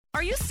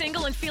Are you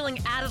single and feeling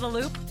out of the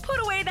loop?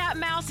 Put away that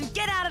mouse and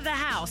get out of the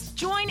house.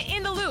 Join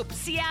In the Loop,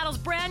 Seattle's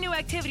brand new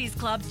activities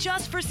club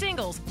just for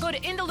singles. Go to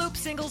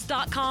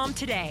intheloopsingles.com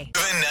today.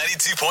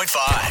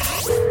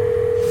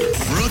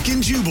 92.5. Brooke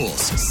and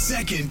Jubal's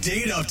second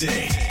date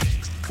update.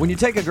 When you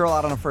take a girl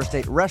out on a first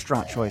date,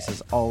 restaurant choice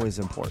is always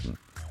important.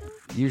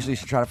 Usually you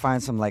should try to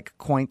find some like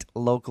quaint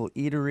local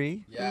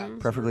eatery. Yeah.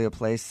 Preferably a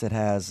place that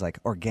has like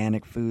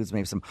organic foods,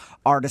 maybe some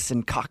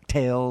artisan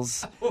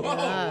cocktails,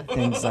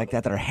 things like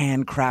that are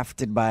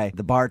handcrafted by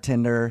the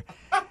bartender.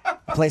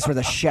 A place where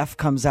the chef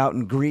comes out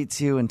and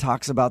greets you and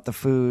talks about the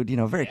food. You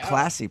know, very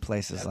classy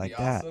places like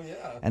that. Awesome,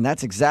 yeah. And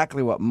that's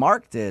exactly what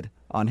Mark did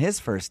on his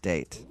first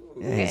date.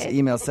 His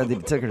email said that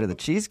he took her to the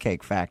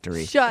Cheesecake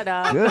Factory. Shut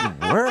up. Good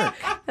work.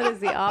 That is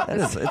the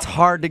opposite. It's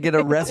hard to get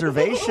a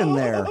reservation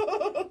there,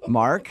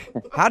 Mark.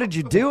 How did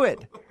you do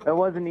it? It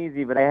wasn't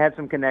easy, but I had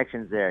some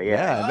connections there,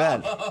 yeah. I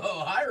bet.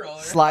 Oh, high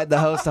roller. Slide the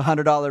host a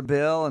 $100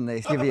 bill, and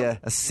they give you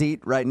a seat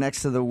right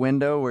next to the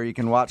window where you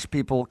can watch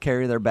people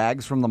carry their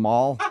bags from the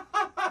mall.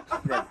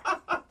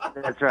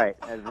 That's right.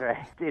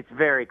 It's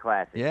very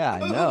classy. Yeah,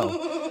 I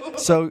know.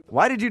 So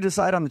why did you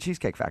decide on the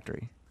Cheesecake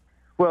Factory?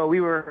 Well,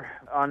 we were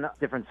on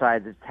different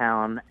sides of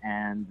town,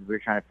 and we were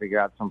trying to figure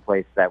out some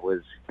place that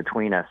was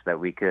between us that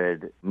we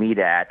could meet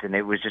at, and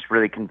it was just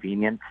really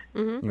convenient.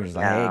 You were just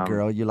like, hey,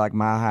 girl, you like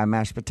Mile High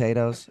mashed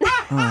potatoes?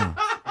 I'll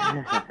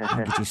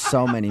get you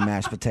so many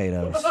mashed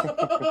potatoes.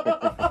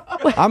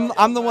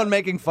 I'm the one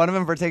making fun of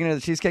him for taking her to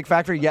the Cheesecake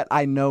Factory, yet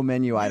I know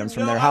menu items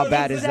from there. How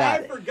bad is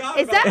that?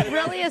 Is that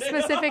really a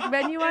specific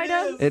menu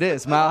item? It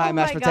is. Mile High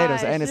mashed my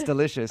potatoes, gosh. and it's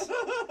delicious.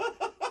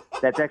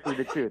 That's actually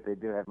the truth. They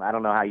do have. I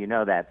don't know how you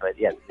know that, but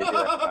yes, they do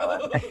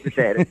have mashed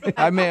potatoes.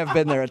 I may have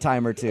been there a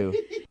time or two.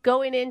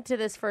 Going into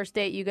this first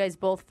date, you guys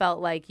both felt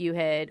like you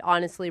had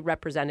honestly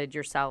represented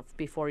yourself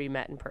before you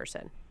met in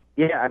person.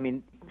 Yeah, I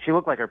mean, she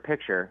looked like her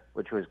picture,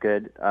 which was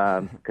good,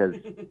 because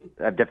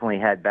I've definitely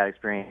had bad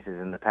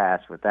experiences in the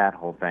past with that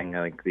whole thing,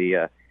 like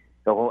the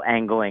whole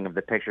angling of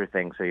the picture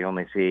thing, so you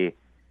only see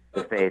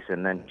the face,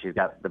 and then she's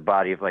got the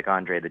body of like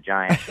Andre the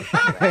Giant.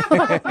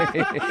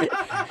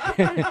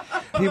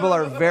 People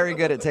are very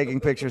good at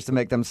taking pictures to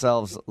make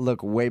themselves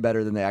look way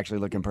better than they actually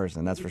look in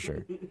person. That's for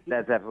sure.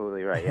 That's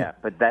absolutely right, yeah.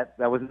 But that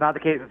was not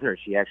the case with her.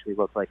 She actually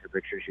looked like her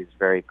picture. She was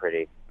very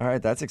pretty. All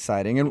right, that's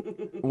exciting.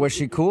 And was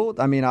she cool?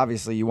 I mean,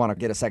 obviously you want to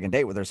get a second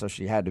date with her, so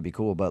she had to be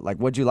cool. But like,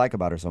 what'd you like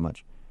about her so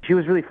much? She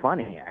was really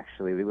funny,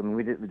 actually.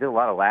 We did a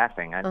lot of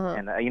laughing.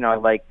 And I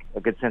like a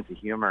good sense of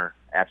humor.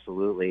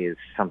 Absolutely is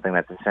something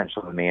that's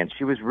essential to me. And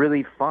she was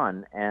really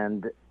fun.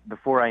 And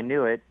before I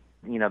knew it,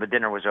 the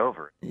dinner was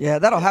over. Yeah,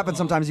 that'll happen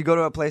sometimes. You go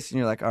to a place and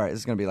you're like, all right, this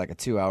is going to be like a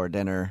 2-hour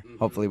dinner.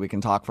 Hopefully we can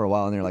talk for a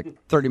while. And you're like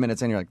 30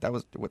 minutes in, you're like, that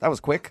was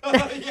quick.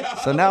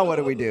 So now what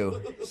do we do?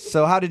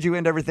 So how did you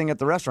end everything at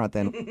the restaurant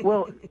then?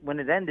 Well, when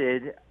it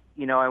ended,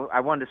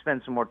 I wanted to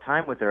spend some more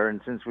time with her.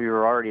 And since we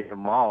were already at the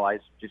mall, I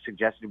just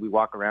suggested we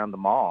walk around the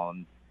mall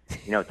and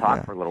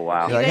talk for a little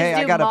while. You're like, hey, guys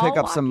I do gotta mall pick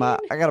up some. I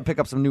gotta pick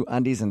up some new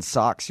undies and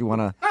socks. You want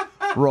to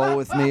roll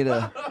with me to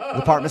the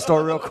department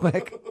store real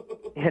quick?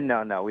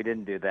 No, we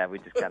didn't do that. We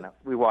just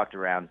we walked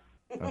around.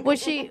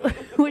 Was she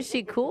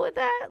cool with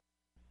that?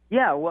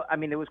 Yeah, well, I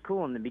mean, it was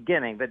cool in the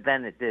beginning, but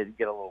then it did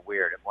get a little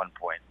weird at one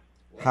point.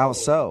 How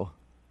so?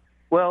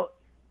 Well,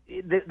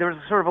 there was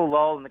sort of a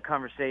lull in the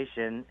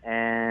conversation,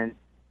 and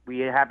we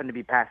happened to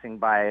be passing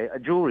by a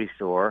jewelry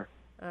store,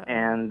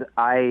 and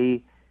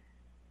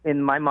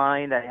in my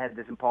mind, I had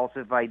this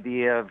impulsive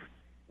idea of,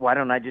 why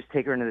don't I just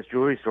take her into this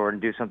jewelry store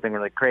and do something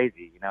really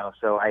crazy,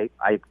 So I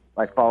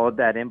followed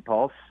that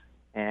impulse,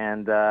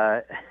 and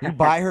You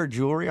buy her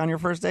jewelry on your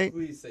first date?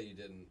 Please say you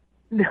didn't.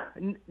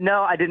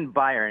 No, I didn't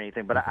buy her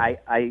anything, but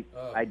I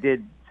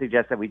did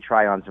suggest that we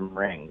try on some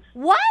rings.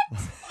 What?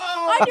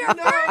 On your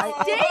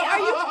first date? Are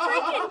you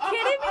freaking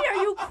kidding me? Are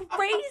you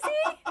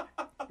crazy?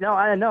 No,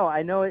 I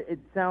know it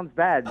sounds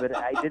bad, but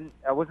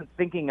I wasn't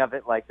thinking of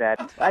it like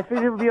that. I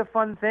figured it would be a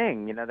fun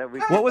thing, that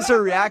we. What was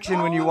her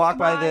reaction when you walked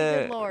by my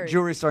good the Lord.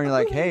 jewelry store and you're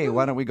like, hey,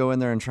 why don't we go in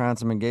there and try on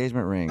some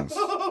engagement rings?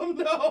 Oh,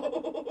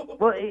 no.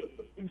 Well,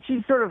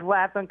 she sort of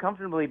laughed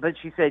uncomfortably, but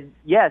she said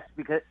yes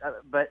because.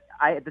 But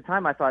at the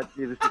time I thought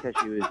it was because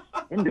she was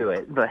into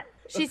it. But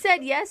She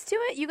said yes to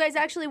it? You guys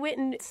actually went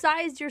and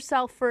sized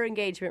yourself for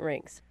engagement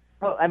rings.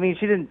 well, I mean,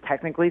 she didn't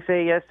technically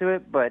say yes to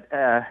it, but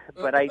I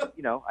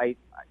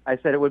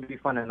said it would be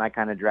fun, and I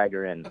kind of dragged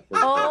her in.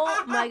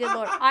 Oh, my good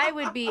Lord. I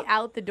would be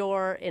out the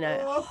door in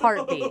a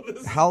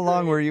heartbeat. How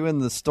long were you in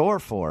the store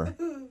for?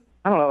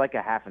 I don't know, like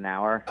a half an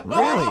hour.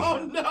 Really?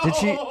 Oh,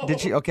 no. Did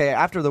she, okay,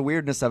 after the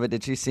weirdness of it,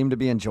 did she seem to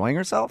be enjoying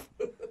herself?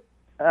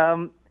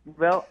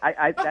 Well,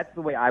 that's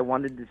the way I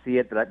wanted to see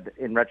it, but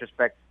in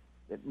retrospect,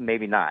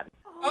 maybe not.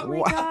 Oh, my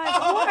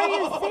gosh. What are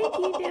you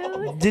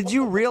thinking, dude? Did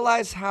you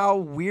realize how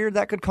weird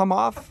that could come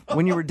off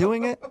when you were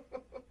doing it?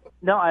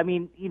 No, I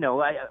mean,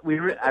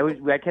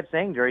 I kept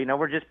saying to her,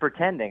 we're just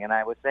pretending, and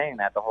I was saying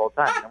that the whole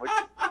time. It's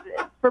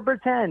for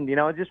pretend,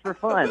 just for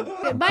fun.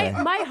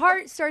 My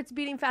heart starts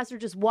beating faster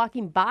just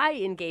walking by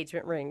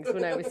engagement rings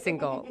when I was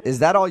single. Is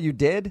that all you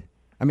did?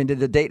 I mean, did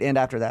the date end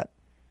after that?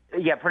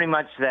 Yeah, pretty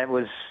much that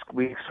was,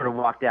 we sort of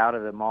walked out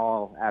of the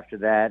mall after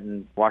that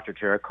and walked her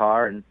to her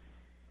car, and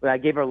I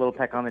gave her a little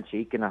peck on the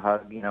cheek and a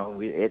hug,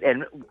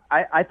 and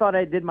I thought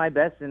I did my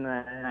best, and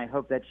I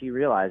hope that she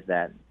realized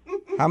that.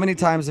 How many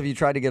times have you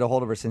tried to get a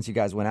hold of her since you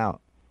guys went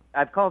out?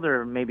 I've called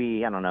her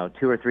maybe,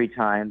 2 or 3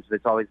 times, but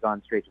it's always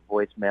gone straight to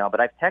voicemail, but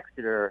I've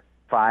texted her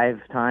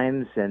 5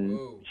 times, and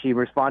she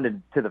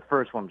responded to the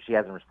first one, but she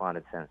hasn't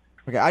responded since.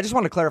 Okay, I just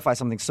want to clarify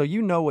something. So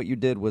you know what you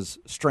did was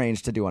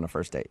strange to do on a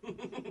first date.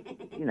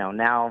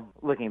 Now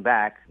looking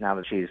back, now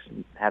that she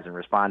hasn't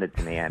responded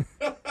to me,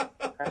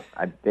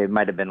 it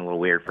might have been a little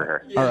weird for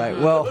her. All right,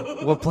 well,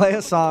 we'll play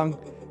a song,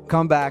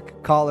 come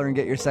back, call her, and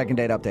get your second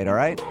date update, all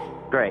right?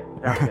 Great.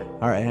 Sounds good.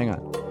 All right, hang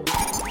on. Moving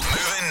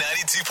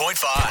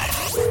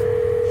 92.5.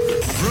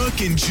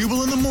 Brooke and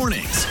Jubal in the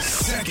mornings.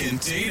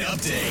 Second date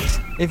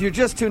update. If you're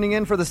just tuning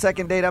in for the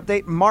second date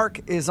update,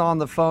 Mark is on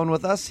the phone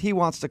with us. He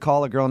wants to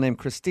call a girl named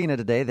Christina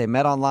today. They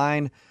met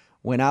online,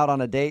 went out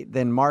on a date.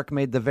 Then Mark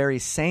made the very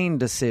sane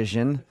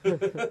decision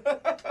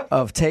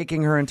of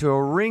taking her into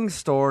a ring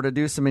store to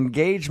do some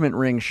engagement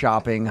ring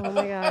shopping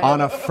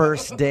on a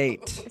first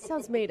date. It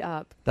sounds made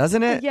up.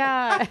 Doesn't it?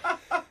 Yeah.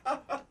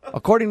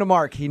 According to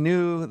Mark, he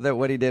knew that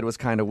what he did was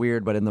kind of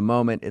weird, but in the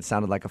moment, it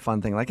sounded like a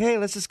fun thing. Like, hey,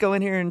 let's just go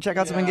in here and check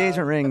out some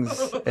engagement rings.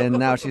 And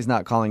now she's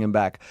not calling him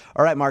back.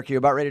 All right, Mark, you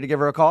about ready to give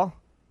her a call?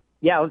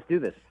 Yeah, let's do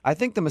this. I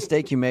think the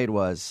mistake you made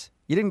was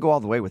you didn't go all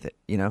the way with it,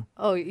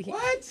 Oh,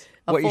 What?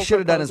 What you should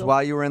have done is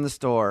while you were in the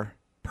store,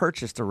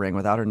 purchased a ring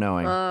without her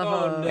knowing.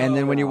 Oh, no. And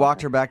then when you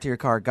walked her back to your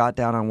car, got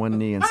down on one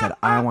knee and said,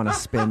 I want to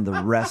spend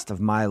the rest of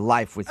my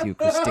life with you,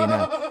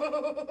 Christina.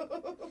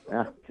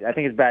 I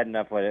think it's bad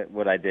enough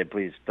what I did.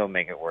 Please don't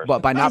make it worse.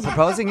 What, by not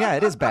proposing? Yeah,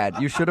 it is bad.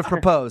 You should have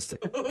proposed.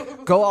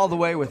 Go all the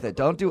way with it.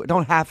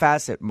 Don't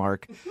half-ass it,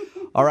 Mark.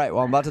 All right,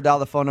 well, I'm about to dial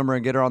the phone number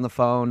and get her on the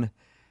phone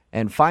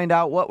and find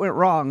out what went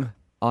wrong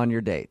on your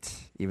date,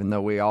 even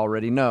though we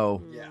already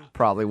know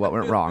probably what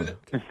went wrong.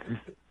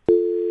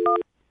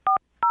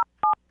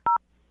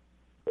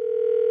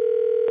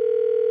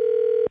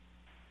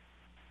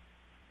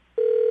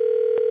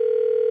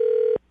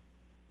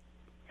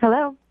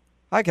 Hello,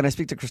 Hi, can I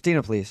speak to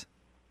Christina, please?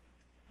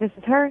 this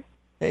is her.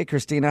 Hey,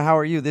 Christina, how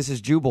are you? This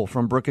is Jubal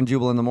from Brooke and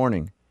Jubal in the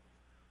Morning.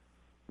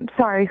 I'm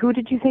sorry, who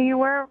did you say you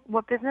were?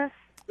 What business?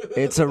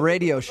 It's a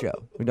radio show,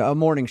 a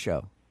morning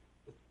show.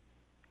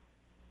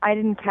 I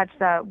didn't catch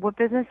that. What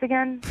business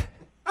again?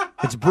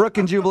 It's Brooke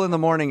and Jubal in the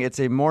Morning. It's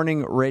a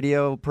morning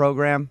radio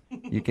program.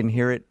 You can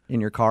hear it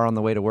in your car on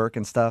the way to work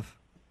and stuff.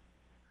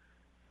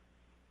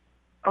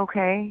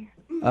 Okay.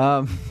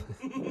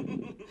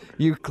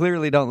 You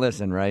clearly don't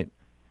listen, right?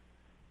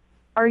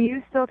 Are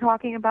you still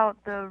talking about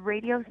the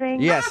radio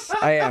thing? Yes,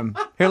 I am.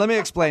 Here, let me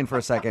explain for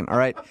a second, all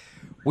right?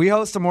 We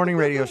host a morning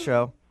radio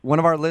show. One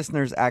of our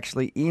listeners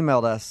actually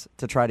emailed us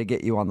to try to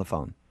get you on the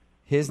phone.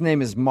 His name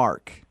is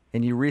Mark,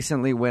 and you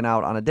recently went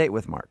out on a date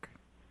with Mark.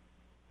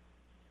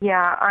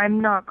 Yeah,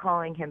 I'm not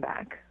calling him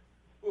back.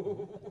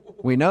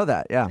 We know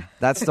that, yeah.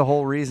 That's the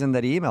whole reason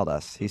that he emailed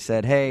us. He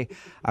said, hey,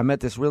 I met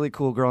this really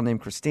cool girl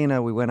named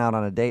Christina. We went out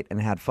on a date and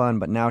had fun,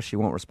 but now she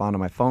won't respond to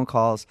my phone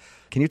calls.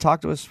 Can you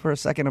talk to us for a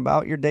second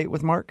about your date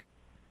with Mark?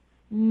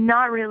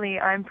 Not really.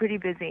 I'm pretty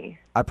busy.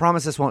 I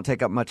promise this won't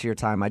take up much of your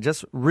time.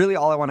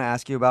 All I want to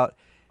ask you about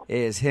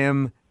is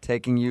him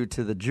taking you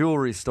to the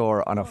jewelry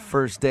store on a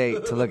first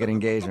date to look at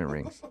engagement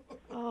rings.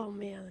 Oh,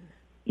 man.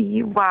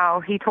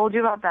 Wow, he told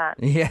you about that?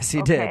 Yes,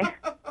 he did. Okay.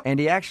 And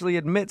he actually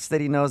admits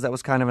that he knows that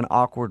was kind of an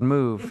awkward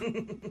move.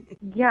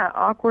 Yeah,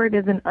 awkward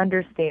is an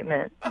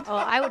understatement. Oh,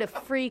 I would have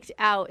freaked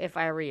out if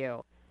I were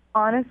you.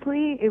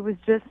 Honestly, it was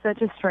just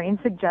such a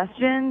strange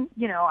suggestion.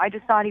 I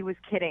just thought he was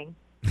kidding.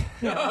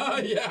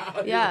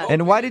 Yeah.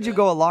 And why did you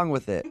go along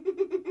with it?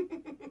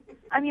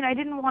 I mean, I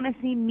didn't want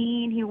to seem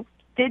mean. He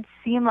did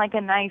seem like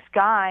a nice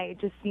guy. It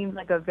just seemed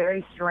like a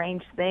very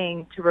strange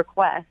thing to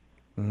request.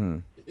 Mm-hmm.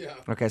 Yeah.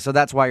 Okay, so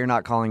that's why you're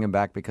not calling him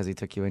back, because he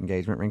took you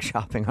engagement ring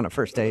shopping on a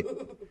first date?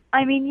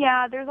 I mean,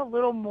 yeah, there's a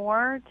little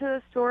more to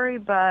the story,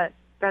 but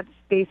that's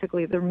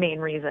basically the main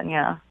reason,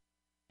 yeah.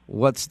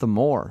 What's the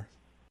more?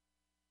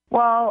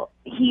 Well,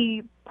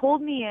 he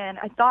pulled me in.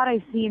 I thought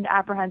I seemed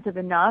apprehensive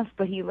enough,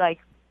 but he,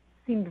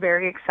 seemed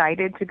very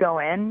excited to go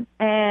in.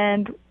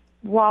 And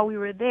while we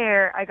were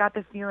there, I got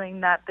the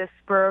feeling that the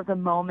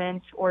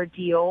spur-of-the-moment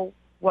ordeal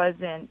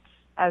wasn't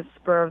as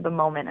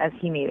spur-of-the-moment as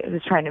he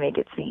was trying to make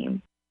it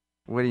seem.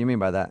 What do you mean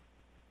by that?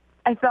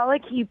 I felt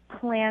like he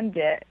planned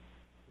it.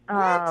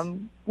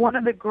 One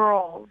of the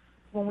girls,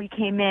 when we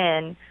came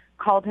in,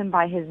 called him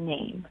by his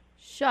name.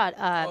 Shut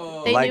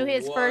up. They knew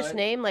his first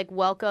name, like,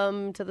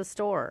 welcome to the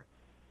store.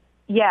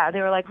 Yeah,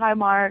 they were like, hi,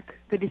 Mark.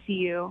 Good to see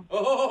you.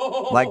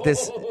 Like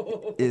this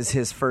is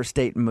his first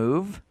date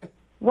move?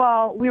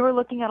 Well, we were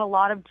looking at a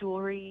lot of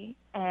jewelry,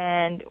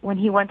 and when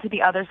he went to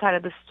the other side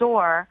of the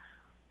store,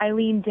 I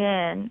leaned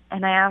in,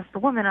 and I asked the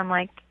woman, I'm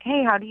like,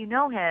 hey, how do you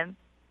know him?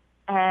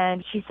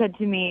 And she said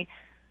to me,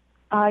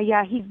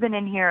 yeah, he's been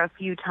in here a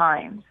few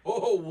times.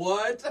 Oh,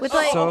 what? With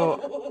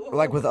So,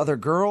 with other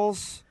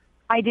girls?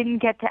 I didn't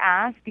get to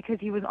ask because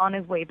he was on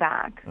his way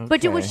back.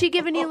 But was Okay. she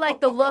giving you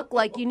like the look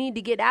like you need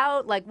to get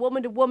out, like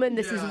woman to woman,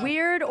 this is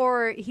weird,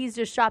 or he's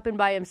just shopping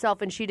by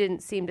himself and she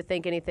didn't seem to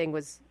think anything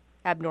was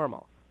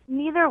abnormal?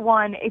 Neither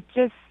one.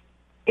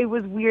 It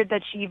was weird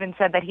that she even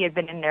said that he had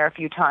been in there a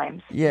few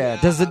times. Yeah.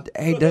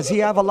 Does he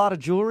have a lot of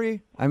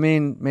jewelry? I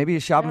mean, maybe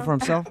he's shopping for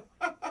himself.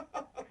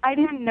 I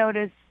didn't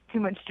notice too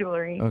much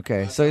jewelry.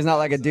 Okay, so he's not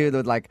like a dude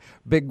with like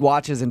big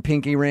watches and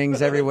pinky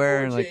rings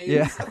everywhere, and like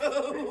yeah.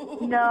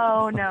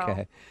 No.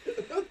 Okay.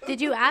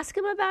 Did you ask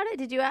him about it?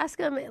 Did you ask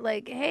him,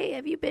 like, hey,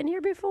 have you been here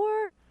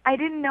before? I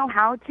didn't know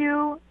how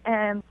to,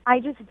 and I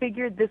just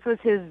figured this was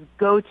his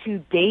go-to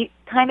date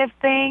kind of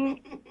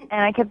thing,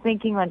 and I kept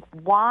thinking, like,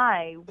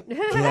 why?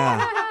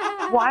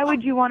 Yeah. Why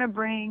would you want to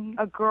bring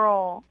a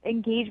girl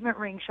engagement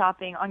ring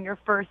shopping on your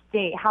first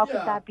date? How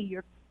could that be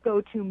your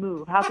go-to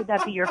move? How could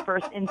that be your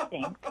first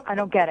instinct? I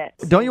don't get it.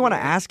 Don't you want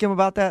to ask him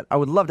about that? I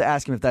would love to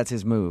ask him if that's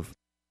his move.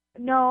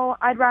 No,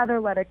 I'd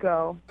rather let it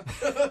go.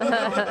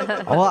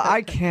 Well,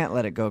 I can't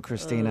let it go,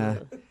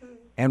 Christina.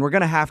 And we're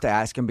going to have to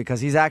ask him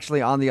because he's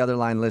actually on the other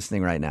line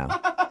listening right now.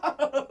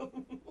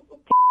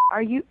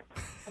 Are you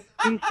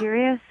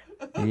serious?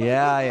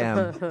 Yeah, I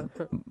am.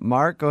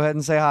 Mark, go ahead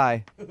and say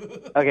hi.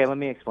 Okay, let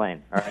me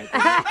explain. All right.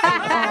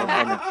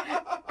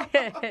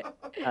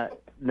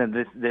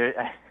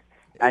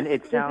 And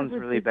it sounds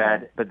really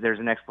bad, but there's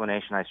an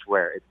explanation. I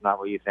swear, it's not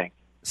what you think.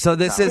 So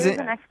this There's isn't...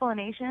 an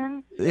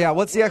explanation? Yeah,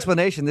 what's the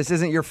explanation? This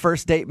isn't your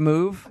first date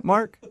move,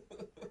 Mark?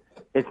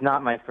 It's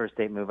not my first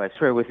date move. I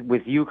swear,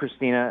 with you,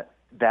 Christina,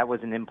 that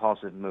was an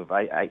impulsive move.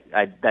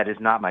 That is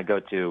not my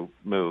go-to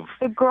move.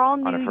 The girl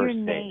On a knew your first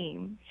date.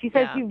 name. She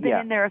says you've been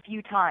Yeah. in there a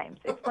few times.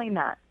 Explain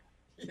that.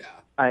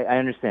 I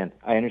understand.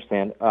 I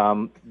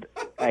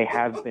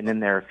have been in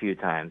there a few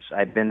times.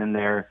 I've been in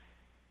there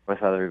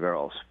with other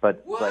girls,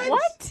 but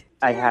What?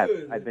 I have.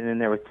 I've been in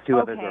there with two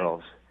other Okay.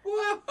 girls.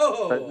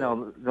 Whoa. But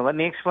no, let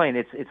me explain.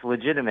 It's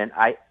legitimate.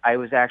 I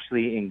was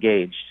actually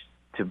engaged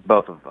to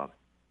both of them.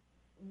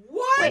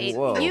 What? Wait,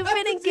 Whoa. you've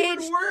been It's even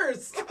engaged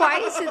worse.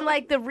 twice in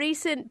like the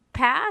recent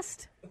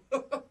past?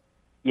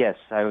 Yes,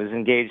 I was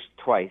engaged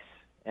twice,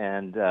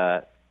 and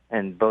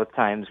both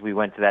times we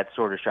went to that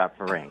sort of shop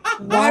for rings.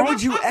 Why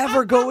would you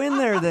ever go in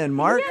there then,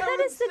 Mark? Yeah, that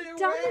is the Stay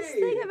dumbest away.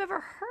 thing I've ever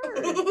heard.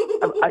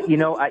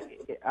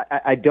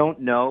 I don't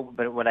know,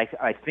 but what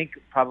I think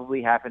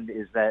probably happened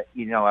is that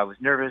I was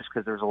nervous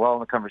because there was a lull in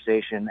the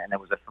conversation, and it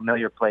was a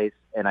familiar place,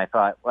 and I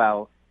thought,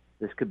 wow,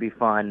 this could be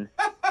fun.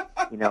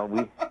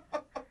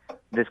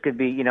 This could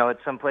be,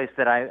 it's some place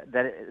that I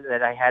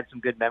had some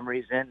good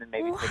memories in, and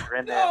maybe take her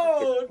in there.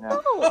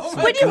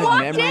 When you good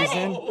walked memories in,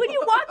 in? when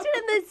you walked in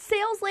and the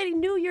sales lady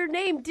knew your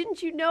name,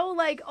 didn't you know,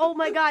 like, oh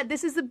my God,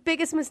 this is the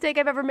biggest mistake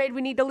I've ever made.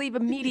 We need to leave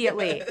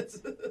immediately.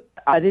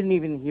 I didn't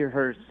even hear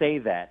her say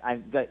that. I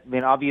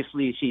mean,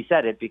 obviously she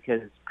said it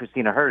because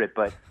Christina heard it,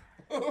 but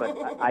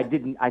I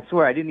didn't. I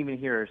swear I didn't even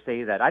hear her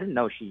say that. I didn't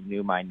know she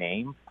knew my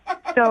name.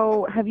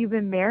 So, have you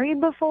been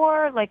married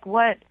before? Like,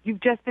 what?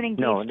 You've just been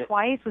engaged No,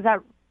 twice? Was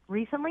that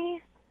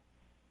recently?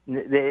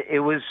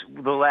 It was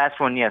the last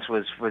one. Yes,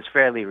 was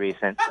fairly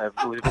recent. It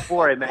was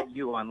before I met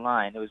you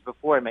online.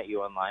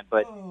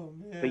 But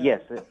but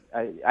yes,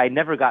 I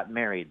never got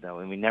married though,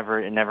 and it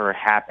never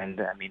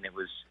happened. I mean, it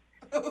was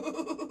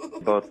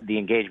both the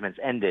engagements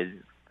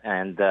ended,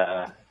 and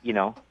but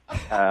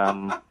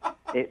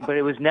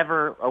it was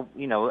never.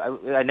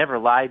 I never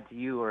lied to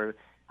you or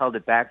held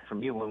it back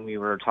from you when we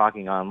were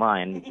talking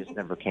online. It just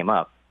never came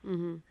up.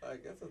 I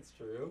guess that's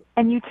true.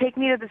 And you take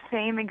me to the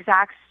same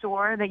exact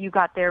store that you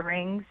got their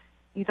rings?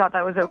 You thought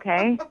that was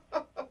okay?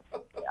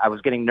 I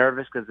was getting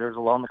nervous because there was a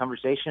lull in the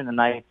conversation,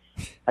 and I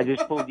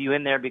just pulled you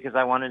in there because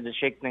I wanted to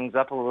shake things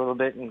up a little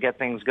bit and get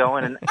things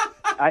going. And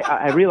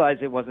I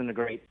realized it wasn't a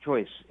great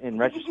choice in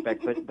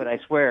retrospect, but I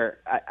swear,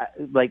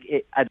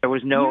 there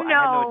was no, I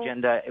had no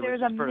agenda. It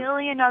There's was a just for,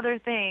 million other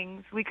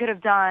things we could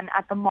have done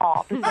at the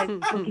mall besides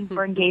looking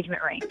for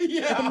engagement rings.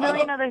 There's a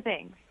million other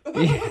things.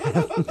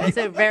 That's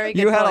a very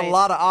good You had point. a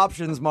lot of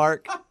options,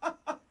 Mark.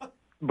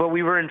 but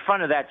we were in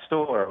front of that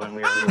store when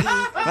we were. having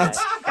that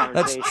That's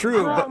conversation.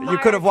 true, but you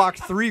could have walked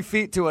 3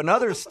 feet to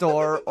another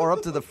store or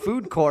up to the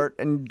food court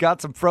and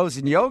got some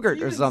frozen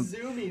yogurt or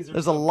something.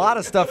 There's a lot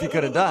of stuff you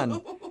could have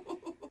done.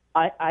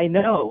 I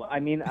know. I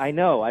mean, I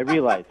know. I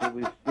realized it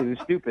was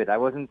stupid. I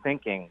wasn't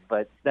thinking,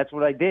 but that's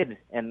what I did,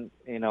 and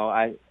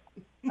I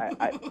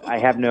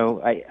have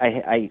no.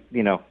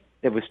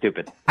 It was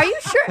stupid. Are you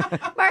sure,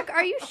 Mark,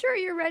 are you sure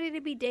you're ready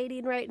to be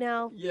dating right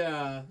now?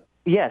 Yeah.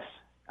 Yes,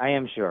 I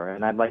am sure,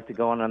 and I'd like to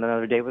go on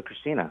another date with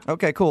Christina.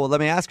 Okay, cool. Let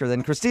me ask her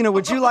then. Christina,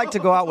 would you like to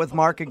go out with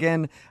Mark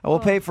again? And we'll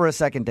pay for a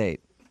second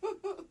date.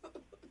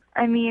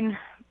 I mean,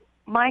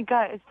 my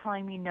gut is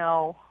telling me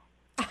no.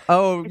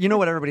 Oh, you know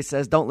what everybody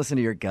says? Don't listen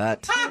to your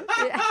gut.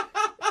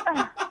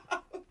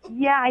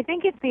 Yeah, I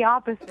think it's the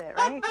opposite,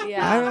 right?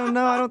 Yeah. I don't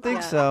know. I don't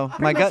think so.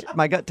 My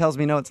gut tells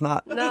me no, it's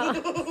not. No.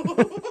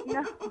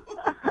 No.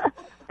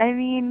 I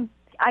mean,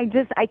 I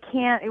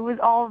can't. It was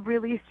all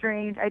really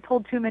strange. I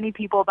told too many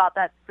people about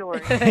that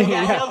story.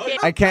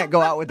 I can't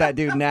go out with that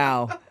dude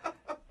now.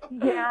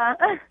 Yeah.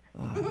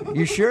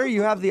 You sure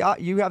you have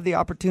the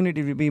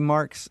opportunity to be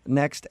Mark's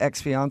next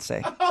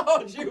ex-fiance?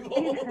 Oh,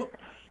 Jubal.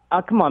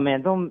 Oh, come on,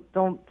 man! Don't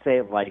say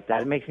it like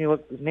that. It makes me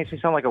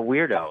sound like a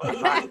weirdo.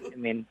 I'm not, I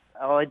mean,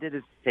 all I did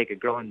is take a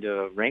girl into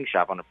a ring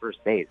shop on a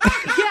first date.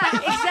 Yeah,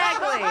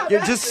 exactly.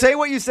 Yeah, just say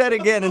what you said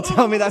again and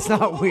tell me that's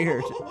not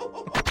weird.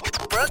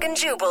 Brooke and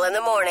Jubal in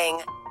the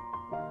morning.